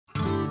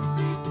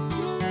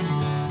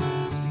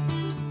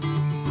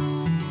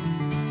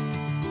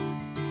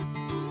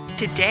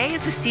Today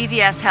is the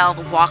CVS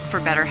Health Walk for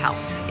Better Health.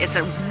 It's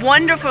a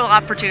wonderful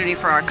opportunity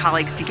for our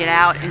colleagues to get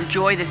out,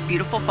 enjoy this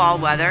beautiful fall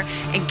weather,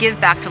 and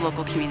give back to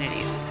local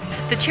communities.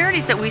 The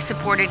charities that we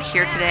supported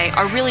here today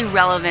are really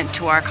relevant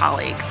to our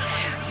colleagues.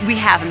 We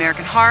have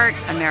American Heart,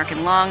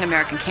 American Lung,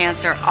 American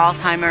Cancer,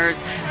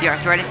 Alzheimer's, the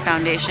Arthritis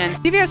Foundation.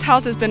 CVS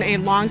Health has been a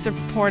long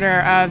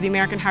supporter of the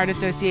American Heart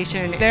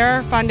Association.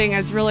 Their funding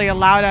has really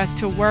allowed us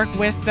to work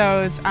with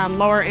those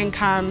lower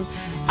income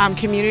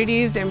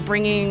communities and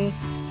bringing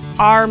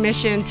our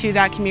mission to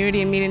that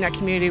community and meeting that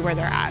community where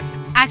they're at.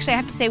 Actually, I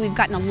have to say we've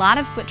gotten a lot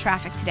of foot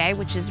traffic today,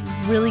 which is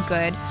really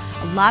good.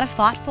 A lot of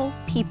thoughtful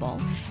people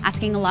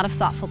asking a lot of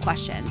thoughtful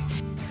questions.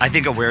 I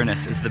think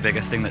awareness is the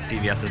biggest thing that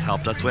CVS has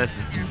helped us with.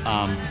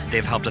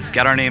 They've helped us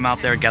get our name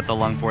out there, get the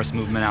Lung Force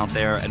movement out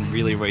there, and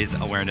really raise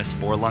awareness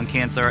for lung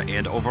cancer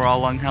and overall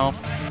lung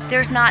health.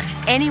 There's not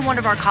any one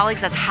of our colleagues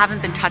that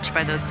haven't been touched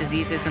by those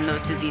diseases and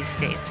those disease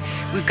states.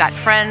 We've got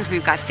friends,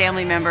 we've got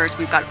family members,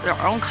 we've got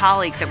our own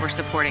colleagues that we're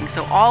supporting.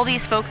 So all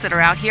these folks that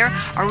are out here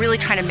are really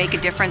trying to make a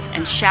difference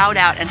and shout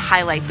out and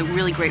highlight the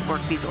really great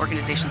work these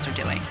organizations are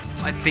doing.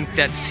 I think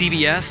that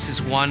CVS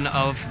is one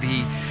of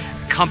the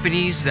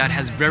companies that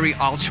has very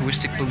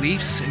altruistic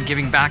beliefs in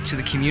giving back to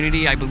the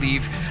community. I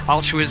believe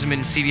altruism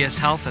and CVS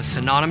Health are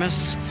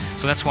synonymous,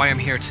 so that's why I'm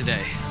here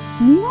today.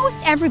 Most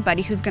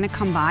everybody who's going to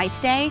come by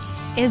today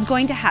is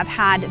going to have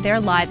had their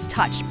lives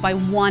touched by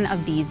one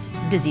of these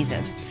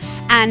diseases.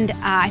 And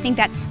I think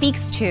that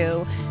speaks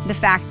to the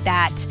fact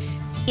that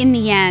in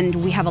the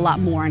end we have a lot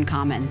more in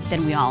common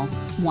than we all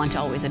want to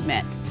always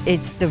admit.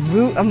 It's the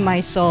root of my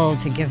soul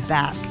to give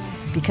back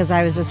because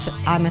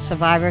I'm a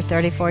survivor,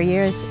 34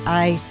 years.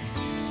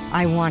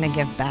 I want to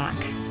give back,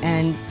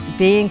 and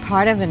being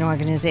part of an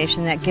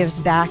organization that gives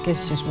back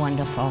is just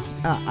wonderful.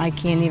 I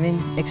can't even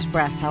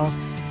express how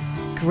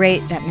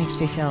great that makes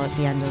me feel at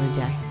the end of the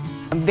day.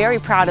 I'm very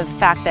proud of the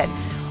fact that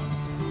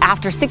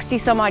after 60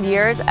 some odd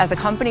years as a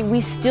company,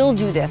 we still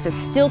do this. It's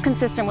still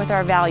consistent with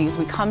our values.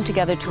 We come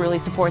together to really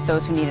support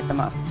those who need it the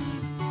most.